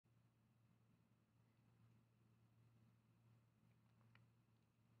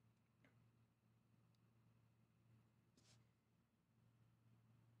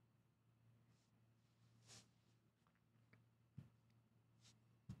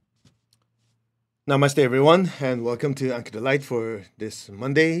Namaste, everyone, and welcome to Anchor the Light for this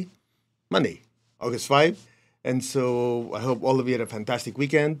Monday, August 5. And so I hope all of you had a fantastic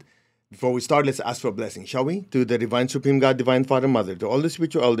weekend. Before we start, let's ask for a blessing, shall we? To the Divine Supreme God, Divine Father, Mother, to all the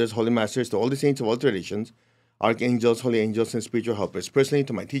spiritual elders, holy masters, to all the saints of all traditions, archangels, holy angels, and spiritual helpers. Personally,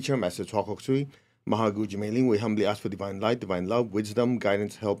 to my teacher, Master Chua Kok Sui, Mahaguji Mailing, we humbly ask for divine light, divine love, wisdom,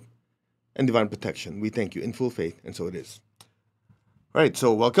 guidance, help, and divine protection. We thank you in full faith, and so it is. All right,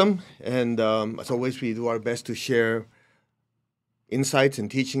 so welcome. And as always, we do our best to share insights and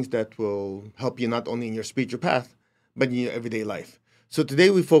teachings that will help you not only in your spiritual path, but in your everyday life. So today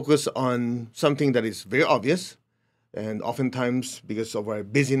we focus on something that is very obvious, and oftentimes, because of our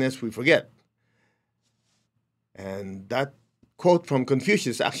busyness, we forget. And that quote from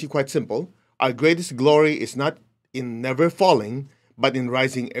Confucius is actually quite simple. Our greatest glory is not in never falling, but in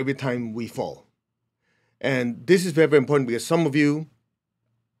rising every time we fall. And this is very, very important because some of you,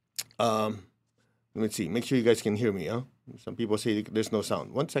 let me see, make sure you guys can hear me. Some people say there's no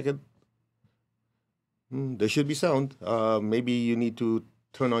sound. 1 second. There should be sound. Maybe you need to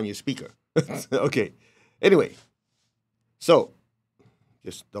turn on your speaker. Okay. Anyway, so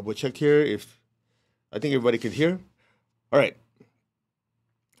just double check here if I think everybody can hear. All right.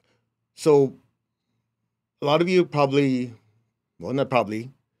 So a lot of you probably, well, not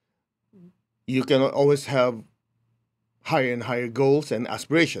probably, you can always have higher and higher goals and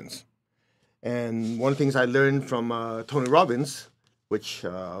aspirations. And one of the things I learned from Tony Robbins, which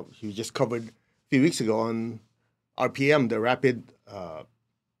he just covered a few weeks ago on RPM, the rapid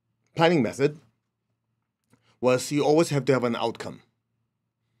planning method, was you always have to have an outcome.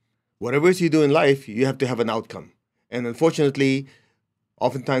 Whatever it is you do in life, you have to have an outcome. And unfortunately,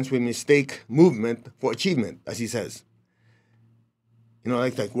 oftentimes we mistake movement for achievement, as he says. You know,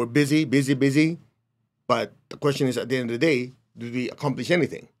 like we're busy, but the question is, at the end of the day, did we accomplish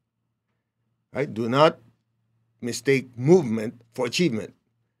anything? Right? Do not mistake movement for achievement.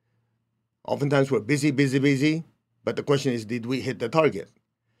 Oftentimes we're busy, but the question is, did we hit the target?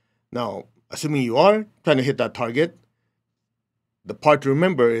 Now, assuming you are trying to hit that target, the part to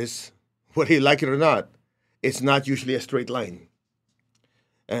remember is, whether you like it or not, it's not usually a straight line.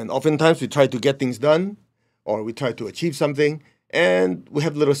 And oftentimes we try to get things done, or we try to achieve something, and we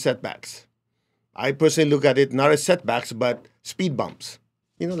have little setbacks. I personally look at it not as setbacks, but speed bumps.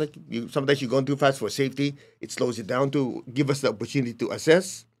 You know, like sometimes you're going too fast for safety. It slows you down to give us the opportunity to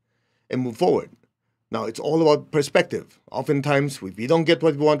assess and move forward. Now, it's all about perspective. Oftentimes, if we don't get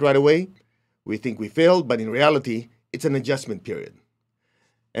what we want right away, we think we failed, but in reality, it's an adjustment period.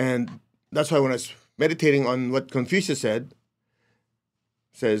 And that's why when I was meditating on what Confucius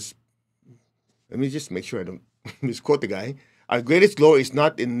says, let me just make sure I don't misquote the guy. Our greatest glory is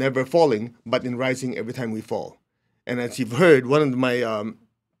not in never falling, but in rising every time we fall. And as you've heard, one of my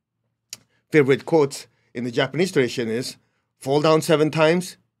favorite quotes in the Japanese tradition is, fall down 7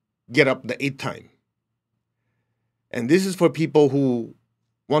 times, get up the 8th time. And this is for people who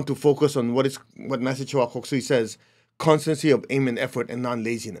want to focus on what Master Chua Kok Sui says, constancy of aim and effort and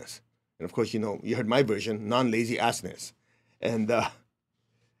non-laziness. And of course, you heard my version, non-lazy assness. And the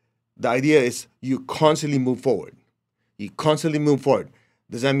idea is you constantly move forward. You constantly move forward.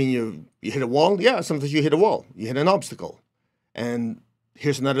 Does that mean you hit a wall? Yeah, sometimes you hit a wall. You hit an obstacle. And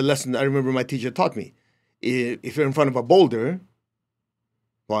here's another lesson I remember my teacher taught me. If you're in front of a boulder,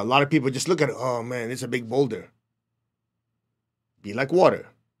 well, a lot of people just look at it, oh man, it's a big boulder. Be like water.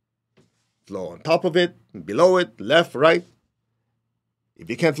 Flow on top of it, below it, left, right. If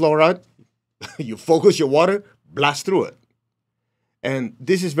you can't flow around, you focus your water, blast through it. And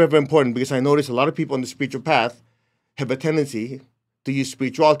this is very, very important because I notice a lot of people on the spiritual path have a tendency to use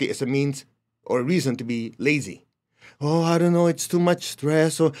spirituality as a means or a reason to be lazy. Oh, I don't know, it's too much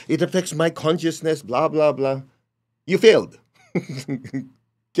stress, or it affects my consciousness, blah, blah, blah. You failed.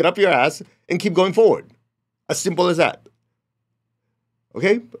 Get up your ass and keep going forward. As simple as that.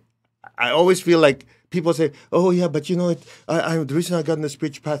 Okay? I always feel like people say, oh yeah, but the reason I got in the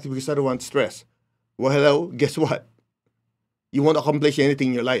spiritual path is because I don't want stress. Well, hello, guess what? You won't accomplish anything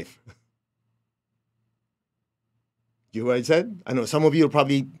in your life. You know what I said? I know some of you will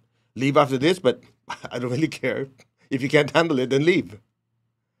probably leave after this, but I don't really care. If you can't handle it, then leave.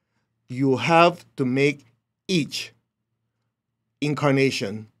 You have to make each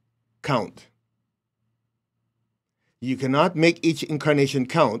incarnation count. You cannot make each incarnation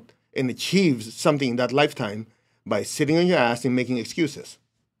count and achieve something in that lifetime by sitting on your ass and making excuses.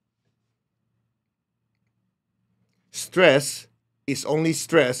 Stress is only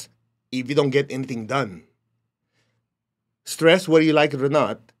stress if you don't get anything done. Stress, whether you like it or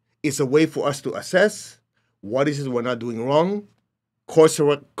not, is a way for us to assess what is it we're not doing wrong,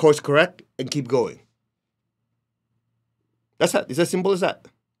 course correct, and keep going. That's that. It's as simple as that.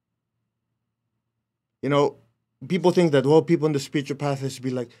 You know, people think that, well, people in the spiritual path has to be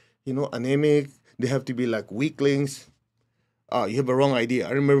like, anemic. They have to be like weaklings. You have a wrong idea.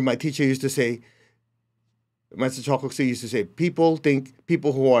 I remember my teacher used to say, Master Chocolate used to say, people think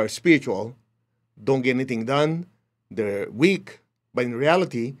people who are spiritual don't get anything done. They're weak. But in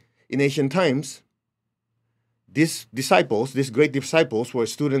reality, in ancient times, these disciples, these great disciples, were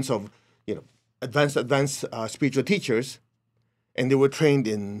students of, advanced spiritual teachers, and they were trained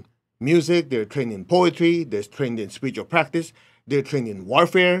in music, they're trained in poetry, they're trained in spiritual practice, they're trained in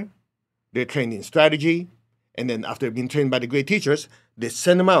warfare, they're trained in strategy, and then after being trained by the great teachers, they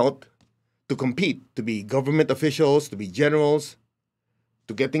send them out to compete, to be government officials, to be generals,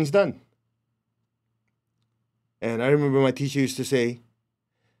 to get things done. And I remember my teacher used to say,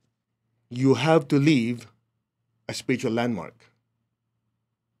 you have to leave a spiritual landmark.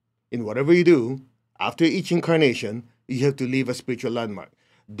 In whatever you do, after each incarnation, you have to leave a spiritual landmark.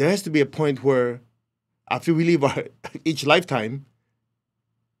 There has to be a point where, after we leave each lifetime,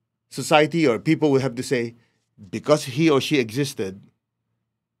 society or people will have to say, because he or she existed,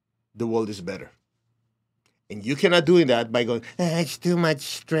 the world is better. And you cannot do that by going, it's too much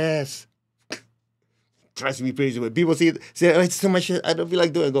stress. Trust me, crazy. When people say, oh, it's too much, I don't feel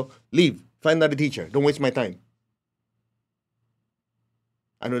like doing it, go, leave, find another teacher. Don't waste my time.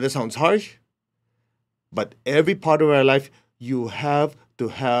 I know that sounds harsh, but every part of our life, you have to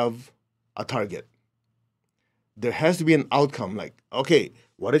have a target. There has to be an outcome, like, okay,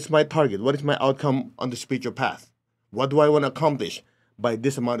 what is my target? What is my outcome on the spiritual path? What do I want to accomplish by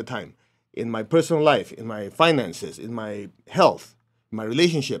this amount of time? In my personal life, in my finances, in my health, in my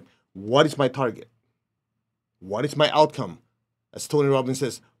relationship, what is my target? What is my outcome? As Tony Robbins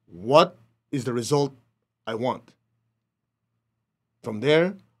says, what is the result I want? From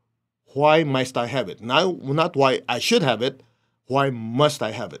there, why must I have it? Now, not why I should have it, why must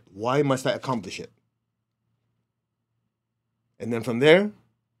I have it? Why must I accomplish it? And then from there,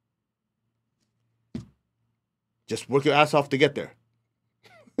 just work your ass off to get there.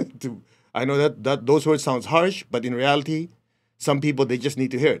 I know that those words sounds harsh, but in reality, some people, they just need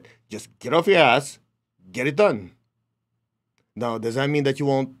to hear it. Just get off your ass, get it done. Now, does that mean that you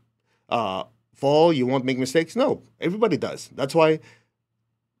won't fall, you won't make mistakes? No, everybody does. That's why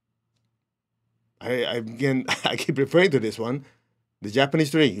I keep referring to this one, the Japanese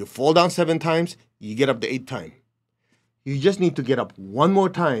story. You fall down 7 times, you get up the 8th time. You just need to get up one more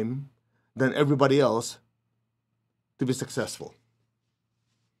time than everybody else to be successful.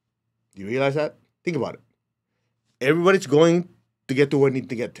 Do you realize that? Think about it. Everybody's going to get to where they need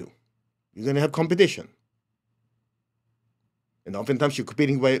to get to. You're going to have competition. And oftentimes you're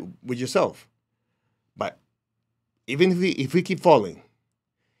competing with yourself. But even if we keep falling,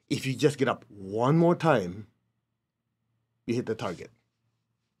 if you just get up one more time, you hit the target.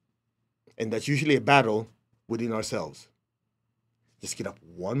 And that's usually a battle within ourselves. Just get up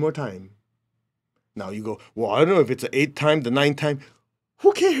one more time. Now you go, well, I don't know if it's the 8th time, the 9th time.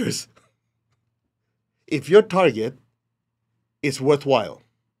 Who cares? If your target is worthwhile,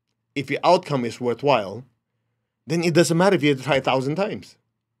 if your outcome is worthwhile, then it doesn't matter if you have to try 1,000 times.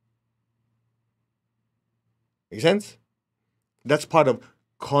 Make sense? That's part of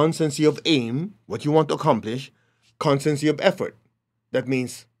constancy of aim, what you want to accomplish, constancy of effort. That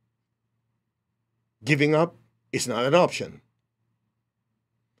means giving up is not an option.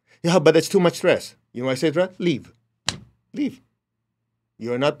 Yeah, but that's too much stress. You know what I said, right? Leave. Leave.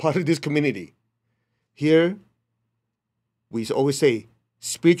 You are not part of this community. Here, we always say,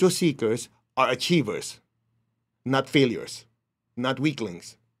 spiritual seekers are achievers, not failures, not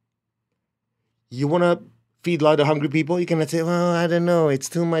weaklings. You want to feed a lot of hungry people? You cannot say, well, I don't know, it's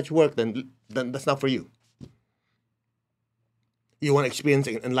too much work. Then that's not for you. You want to experience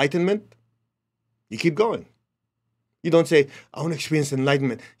enlightenment? You keep going. You don't say, I want to experience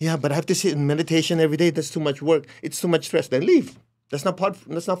enlightenment. Yeah, but I have to sit in meditation every day. That's too much work. It's too much stress. Then leave. That's not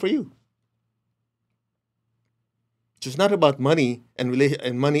for you. It's not about money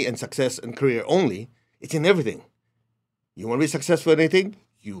and money and success and career only. It's in everything. You want to be successful in anything?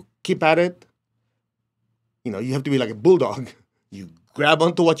 You keep at it. You have to be like a bulldog. You grab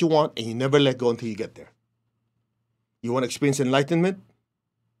onto what you want and you never let go until you get there. You want to experience enlightenment?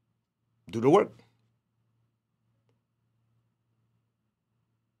 Do the work.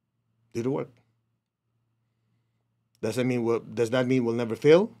 Do the work. Does that mean we'll never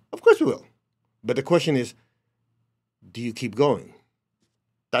fail? Of course we will. But the question is, do you keep going?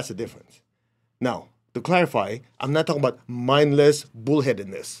 That's the difference. Now, to clarify, I'm not talking about mindless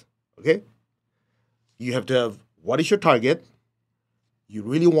bullheadedness. Okay? You have to have, what is your target? you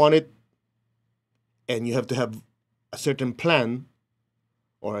really want it, and you have to have a certain plan,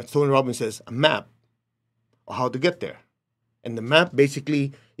 or as Tony Robbins says, a map of how to get there. And the map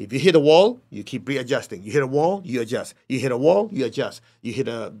basically, if you hit a wall, you keep readjusting. You hit a wall, you adjust. You hit a wall, you adjust. You hit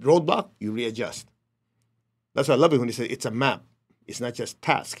a roadblock, you readjust. That's why I love it when they say it's a map. It's not just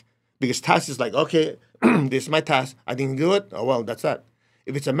task. Because task is like, okay, this is my task. I didn't do it. Oh, well, that's that.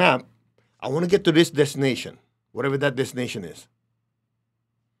 If it's a map, I want to get to this destination, whatever that destination is.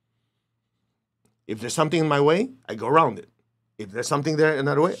 If there's something in my way, I go around it. If there's something there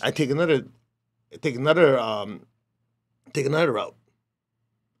another way, I take another route.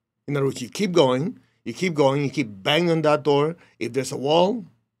 In other words, you keep going, you keep banging on that door. If there's a wall,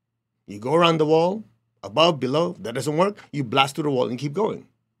 you go around the wall, above, below. If that doesn't work, you blast through the wall and keep going.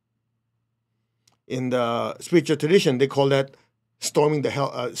 In the spiritual tradition, they call that storming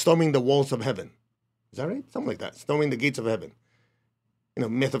the walls of heaven. Is that right? Something like that. Storming the gates of heaven.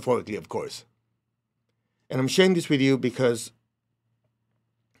 Metaphorically, of course. And I'm sharing this with you because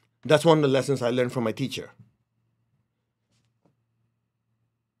that's one of the lessons I learned from my teacher.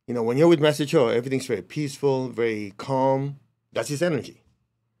 When you're with Master Cho, everything's very peaceful, very calm. That's his energy.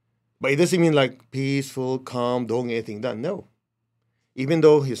 But it doesn't mean like peaceful, calm, don't get anything done. No. Even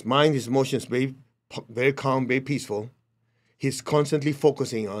though his mind, his emotions, very, very calm, very peaceful, he's constantly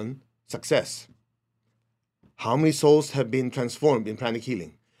focusing on success. How many souls have been transformed in pranic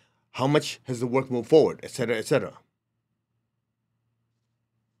healing? How much has the work moved forward, etc., etc.?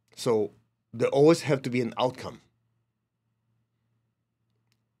 So there always have to be an outcome.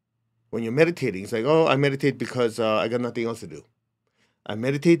 When you're meditating, it's like, oh, I meditate because I got nothing else to do. I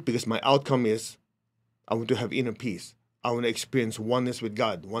meditate because my outcome is I want to have inner peace. I want to experience oneness with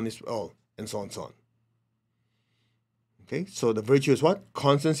God, oneness with all, and so on and so on. Okay, so the virtue is what?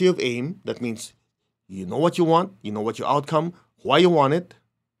 Constancy of aim. That means you know what you want, you know what your outcome, why you want it.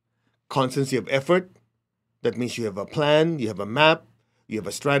 Constancy of effort. That means you have a plan, you have a map, you have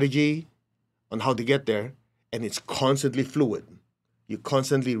a strategy on how to get there, and it's constantly fluid. You're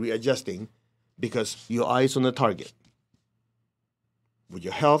constantly readjusting because your eye is on the target. With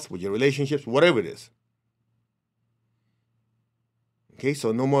your health, with your relationships, whatever it is. Okay,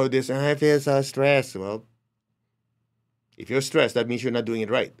 so no more of this, I feel so stressed. Well, if you're stressed, that means you're not doing it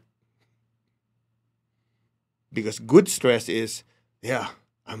right. Because good stress is,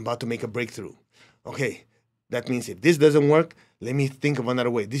 I'm about to make a breakthrough. Okay, that means if this doesn't work, let me think of another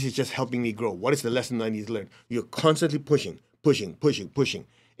way. This is just helping me grow. What is the lesson I need to learn? You're constantly pushing.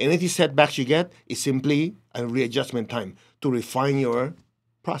 Any setbacks you get is simply a readjustment time to refine your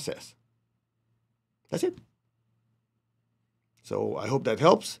process. That's it. So I hope that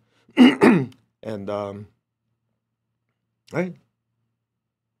helps. And, all right,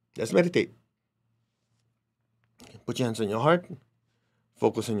 let's meditate. Put your hands on your heart.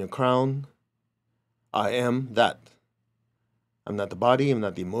 Focus on your crown. I am that. I'm not the body. I'm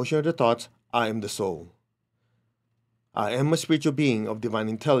not the emotion or the thoughts. I am the soul. I am a spiritual being of divine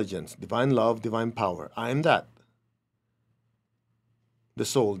intelligence, divine love, divine power. I am that. The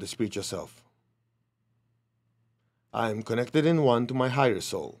soul, the spiritual self. I am connected in one to my higher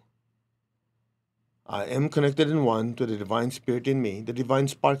soul. I am connected in one to the divine spirit in me, the divine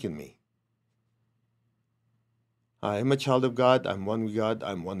spark in me. I am a child of God. I'm one with God.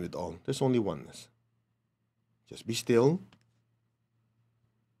 I'm one with all. There's only oneness. Just be still.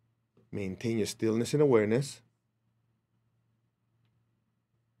 Maintain your stillness and awareness.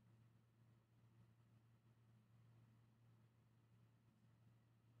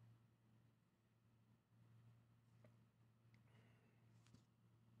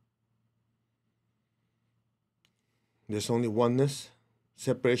 There's only oneness.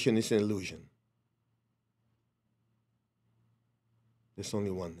 Separation is an illusion. There's only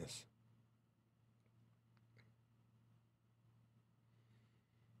oneness.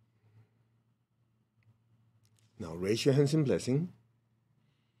 Now raise your hands in blessing.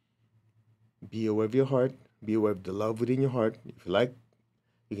 Be aware of your heart. Be aware of the love within your heart. If you like,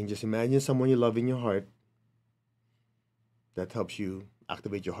 you can just imagine someone you love in your heart. That helps you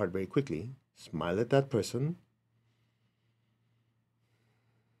activate your heart very quickly. Smile at that person.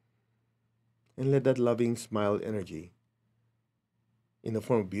 And let that loving smile energy in the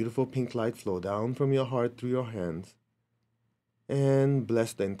form of beautiful pink light flow down from your heart through your hands and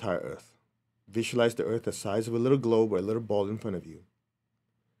bless the entire earth. Visualize the earth the size of a little globe or a little ball in front of you.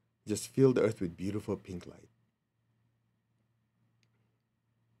 Just fill the earth with beautiful pink light.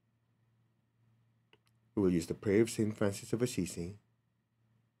 We will use the prayer of St. Francis of Assisi.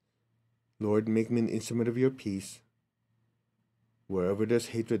 Lord, make me an instrument of your peace. Wherever there's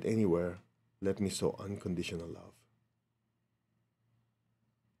hatred anywhere, let me sow unconditional love.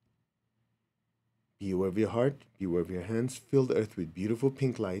 Be aware of your heart, be aware of your hands. Fill the earth with beautiful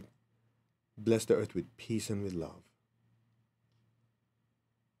pink light. Bless the earth with peace and with love.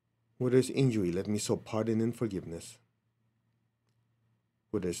 Where there's injury, let me sow pardon and forgiveness.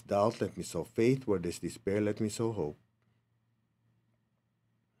 Where there's doubt, let me sow faith. Where there's despair, let me sow hope.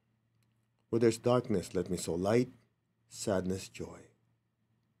 Where there's darkness, let me sow light, sadness, joy.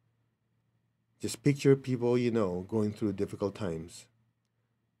 Just picture people you know going through difficult times.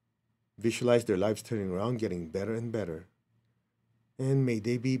 Visualize their lives turning around, getting better and better. And may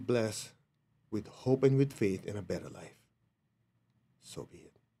they be blessed with hope and with faith in a better life. So be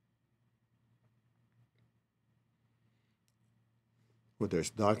it. Where there's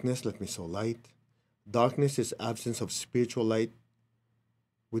darkness, let me sow light. Darkness is absence of spiritual light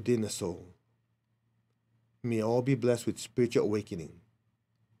within a soul. May all be blessed with spiritual awakening.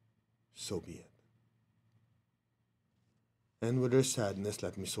 So be it. And where there's sadness,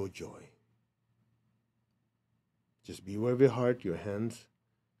 let me sow joy. Just be aware of your heart, your hands.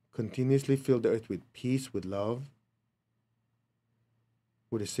 Continuously fill the earth with peace, with love,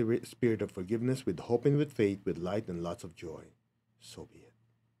 with a spirit of forgiveness, with hope and with faith, with light and lots of joy. So be it.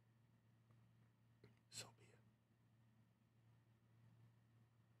 So be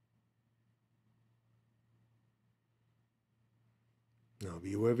it. Now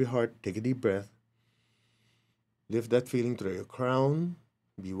be aware of your heart. Take a deep breath. Lift that feeling to your crown.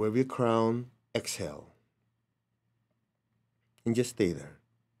 Be aware of your crown. Exhale. And just stay there.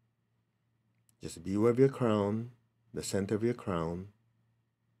 Just be aware of your crown, the center of your crown.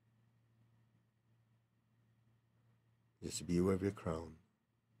 Just be aware of your crown.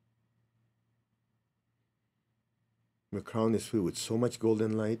 Your crown is filled with so much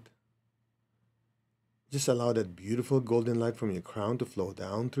golden light. Just allow that beautiful golden light from your crown to flow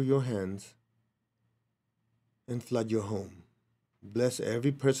down through your hands and flood your home. Bless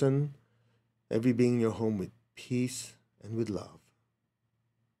every person, every being in your home with peace and with love.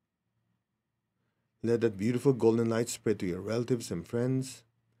 Let that beautiful golden light spread to your relatives and friends.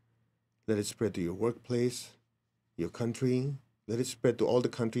 Let it spread to your workplace, your country. Let it spread to all the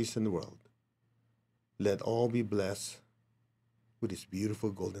countries in the world. Let all be blessed with this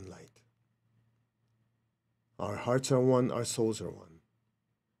beautiful golden light. Our hearts are one, our souls are one.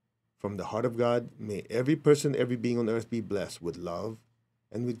 From the heart of God, may every person, every being on earth be blessed with love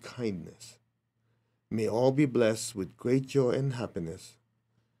and with kindness. May all be blessed with great joy and happiness,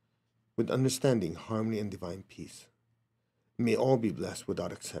 with understanding, harmony, and divine peace. May all be blessed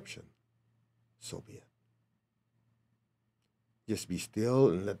without exception. So be it. Just be still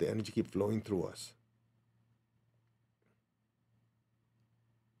and let the energy keep flowing through us.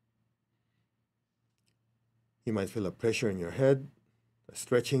 You might feel a pressure in your head, a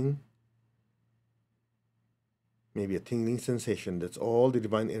stretching, maybe a tingling sensation. That's all the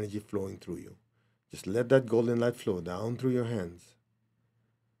divine energy flowing through you. Just let that golden light flow down through your hands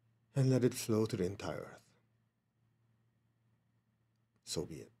and let it flow to the entire earth. So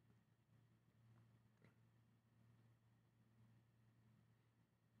be it.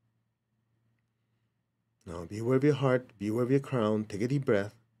 Now be aware of your heart, be aware of your crown, take a deep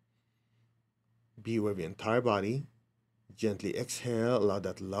breath. Be aware of your entire body. Gently exhale, allow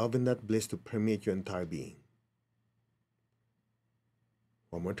that love and that bliss to permeate your entire being.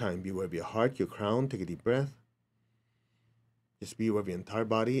 One more time, be aware of your heart, your crown, take a deep breath. Just be aware of your entire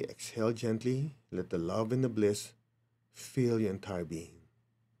body, exhale gently, let the love and the bliss fill your entire being.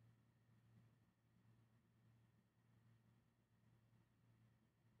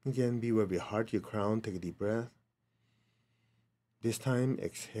 Again, be aware of your heart, your crown, take a deep breath. This time,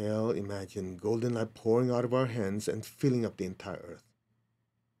 exhale, imagine golden light pouring out of our hands and filling up the entire earth.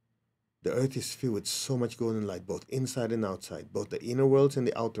 The earth is filled with so much golden light, both inside and outside, both the inner worlds and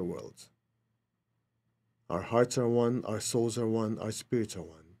the outer worlds. Our hearts are one, our souls are one, our spirits are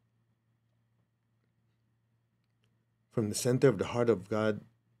one. From the center of the heart of God,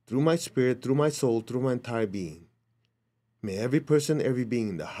 through my spirit, through my soul, through my entire being, may every person, every being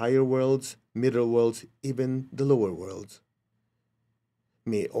in the higher worlds, middle worlds, even the lower worlds,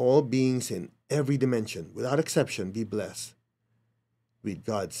 may all beings in every dimension, without exception, be blessed with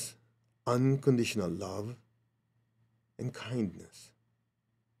God's unconditional love and kindness.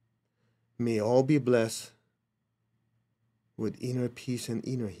 May all be blessed with inner peace and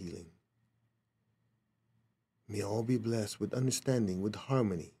inner healing. May all be blessed with understanding, with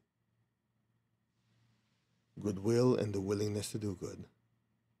harmony, goodwill, and the willingness to do good.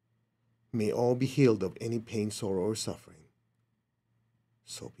 May all be healed of any pain, sorrow, or suffering.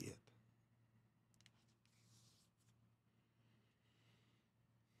 So be it.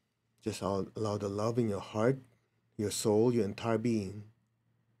 Just allow the love in your heart, your soul, your entire being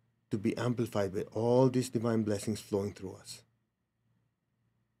to be amplified by all these divine blessings flowing through us.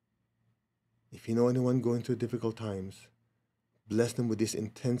 If you know anyone going through difficult times, bless them with this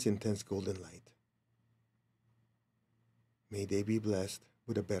intense, intense golden light. May they be blessed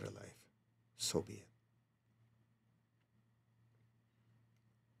with a better life. So be it.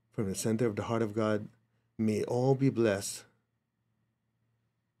 From the center of the heart of God, may all be blessed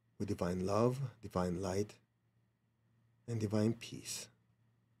with divine love, divine light, and divine peace.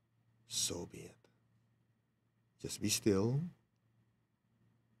 So be it. Just be still.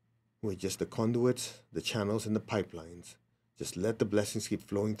 We're just the conduits, the channels, and the pipelines. Just let the blessings keep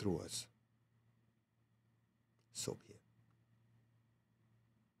flowing through us. So be it.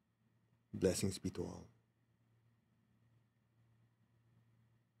 Blessings be to all.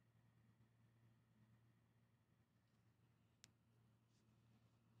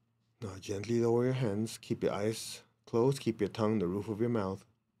 Now gently lower your hands. Keep your eyes closed. Keep your tongue on the roof of your mouth.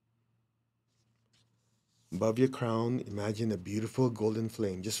 Above your crown, imagine a beautiful golden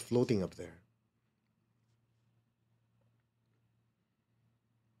flame just floating up there.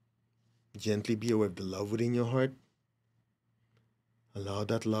 Gently be aware of the love within your heart. Allow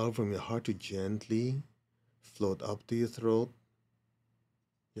that love from your heart to gently float up to your throat.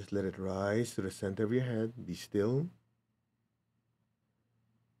 Just let it rise to the center of your head. Be still.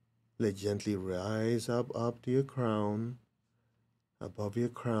 Let it gently rise up to your crown, above your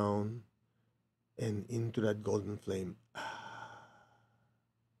crown, and into that golden flame.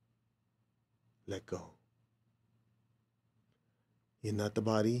 Let go. You're not the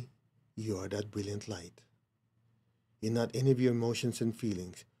body. You are that brilliant light. You're not any of your emotions and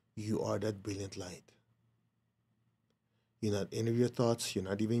feelings. You are that brilliant light. You're not any of your thoughts. You're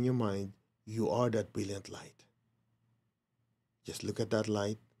not even your mind. You are that brilliant light. Just look at that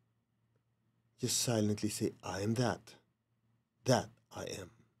light. Just silently say, I am that. That I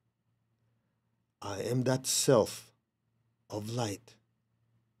am. I am that self of light.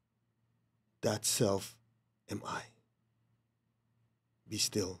 That self am I. Be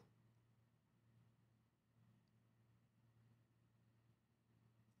still.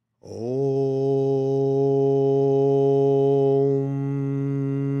 Om.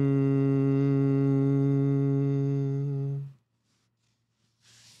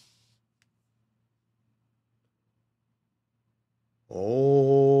 Om.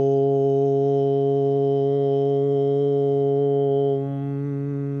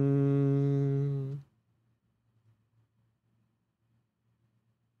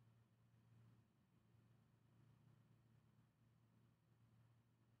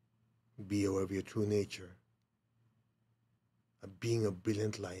 Be aware of your true nature, of being a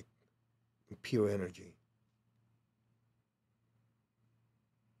brilliant light and pure energy.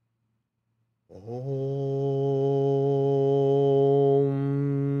 Om.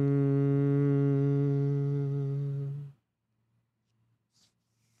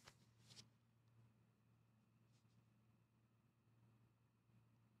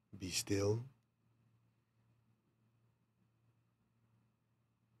 Be still.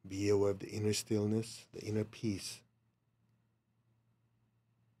 Be aware of the inner stillness, the inner peace.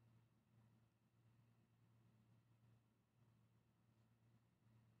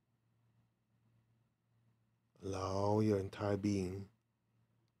 Allow your entire being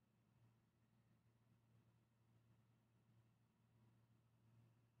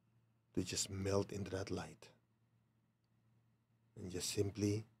to just melt into that light and just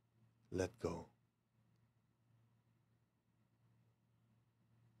simply let go.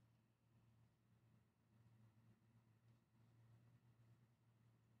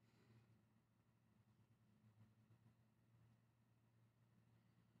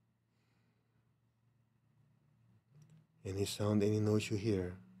 Any sound, any noise you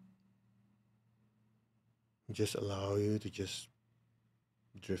hear, just allow you to just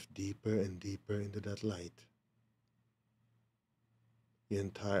drift deeper and deeper into that light. Your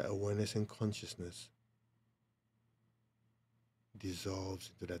entire awareness and consciousness dissolves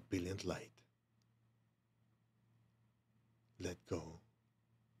into that brilliant light. Let go.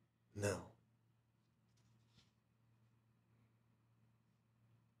 Now.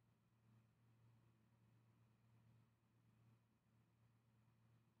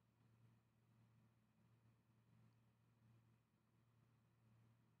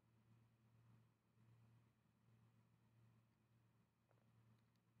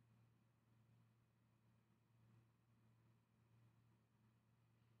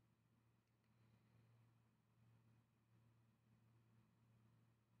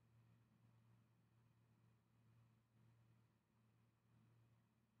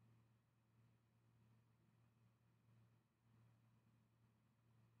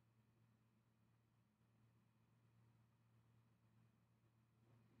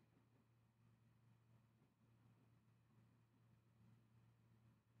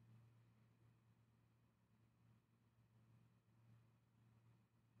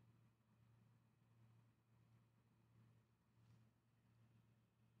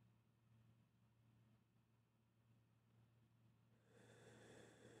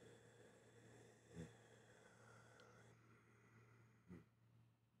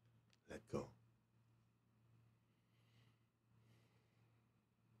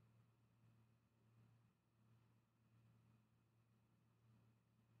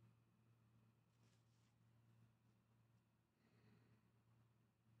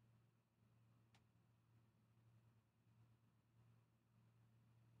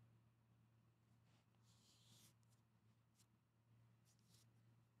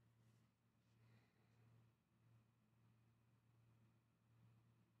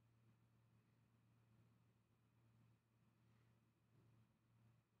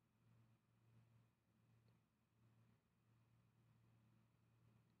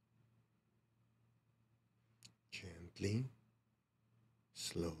 gently,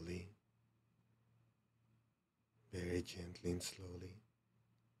 slowly, very gently and slowly.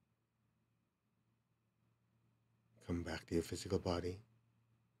 Come back to your physical body.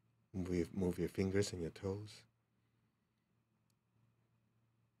 Move your fingers and your toes.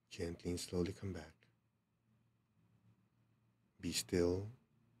 Gently and slowly come back. Be still.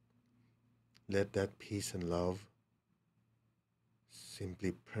 Let that peace and love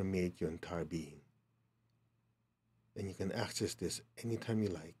simply permeate your entire being. And you can access this anytime you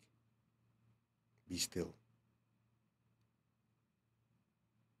like. Be still.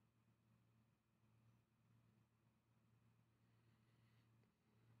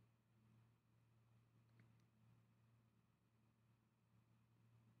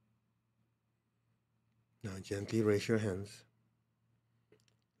 Now gently raise your hands.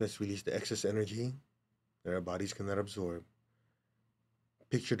 Let's release the excess energy that our bodies cannot absorb.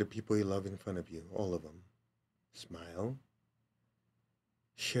 Picture the people you love in front of you, all of them. Smile.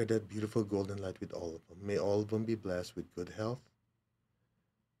 Share that beautiful golden light with all of them. May all of them be blessed with good health,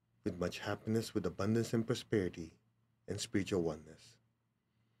 with much happiness, with abundance and prosperity, and spiritual oneness.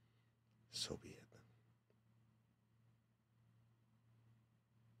 So be it.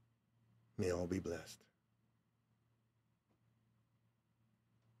 May all be blessed.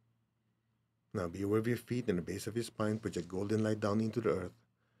 Now be aware of your feet and the base of your spine. Project golden light down into the earth.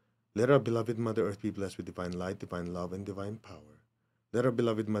 Let our beloved Mother Earth be blessed with divine light, divine love, and divine power. Let our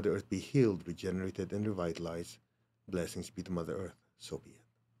beloved Mother Earth be healed, regenerated, and revitalized. Blessings be to Mother Earth. So be it.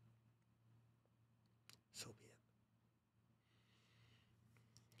 So be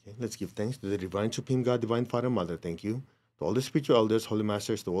it. Okay, let's give thanks to the Divine Supreme God, Divine Father, Mother. Thank you. To all the spiritual elders, holy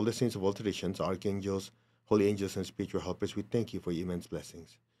masters, to all the saints of all traditions, archangels, holy angels, and spiritual helpers, we thank you for your immense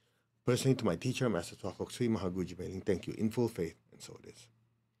blessings. Personally, to my teacher, Master Tuan Kok Sui Mahaguji Mailing, thank you in full faith, and so it is.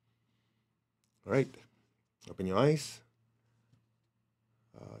 All right, open your eyes.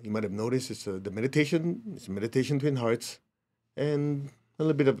 You might have noticed it's the meditation. It's meditation twin hearts, and a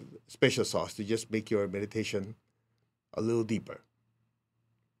little bit of special sauce to just make your meditation a little deeper.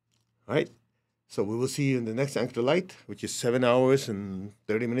 All right, so we will see you in the next Anchor to Light, which is 7 hours and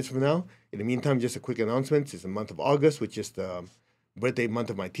 30 minutes from now. In the meantime, just a quick announcement. It's the month of August, which is the birthday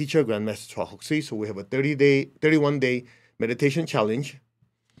month of my teacher, Grandmaster Tuan Kok Sui. So we have a 31-day meditation challenge.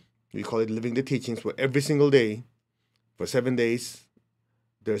 We call it Living the Teachings, where every single day for 7 days,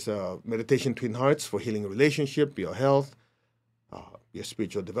 there's a meditation twin hearts for healing a relationship, your health, your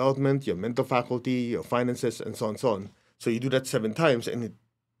spiritual development, your mental faculty, your finances, and so on and so on. So you do that 7 times, and it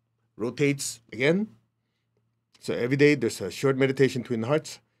rotates again. So every day there's a short meditation twin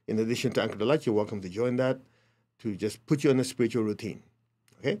hearts. In addition to Anchor the Light, you're welcome to join that to just put you on a spiritual routine.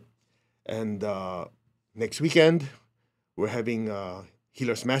 Okay? And next weekend, we're having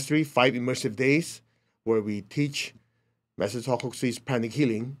Healer's Mastery, 5 immersive days, where we teach Master Tuan Kok Sui's pranic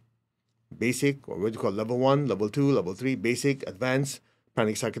healing, basic, or what you call level 1, level 2, level 3, basic, advanced,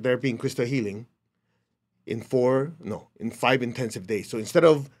 pranic psychotherapy, and crystal healing in 5 intensive days. So instead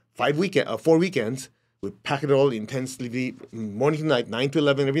of 4 weekends, we pack it all intensively, morning to night, 9 to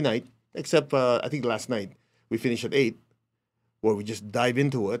 11 every night, except I think last night we finished at 8, where we just dive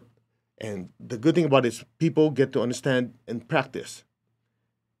into it. And the good thing about it is people get to understand and practice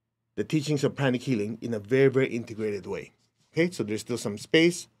the teachings of pranic healing in a very, very integrated way. Okay, so there's still some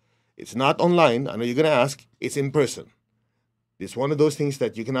space. It's not online. I know you're going to ask. It's in person. It's one of those things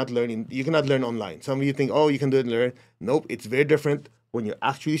that you cannot learn online. Some of you think, oh, you can do it and learn. Nope, it's very different when you're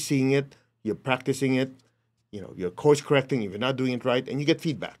actually seeing it, you're practicing it, you're course correcting if you're not doing it right, and you get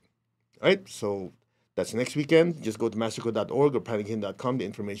feedback. All right, so that's next weekend. Just go to mastercode.org or pranichealing.com. The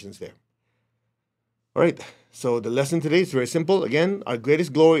information's there. All right, so the lesson today is very simple. Again, our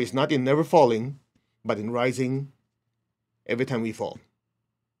greatest glory is not in never falling, but in rising every time we fall.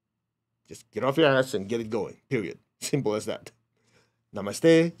 Just get off your ass and get it going, period. Simple as that.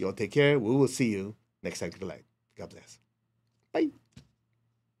 Namaste. You all take care. We will see you next time to the light. God bless.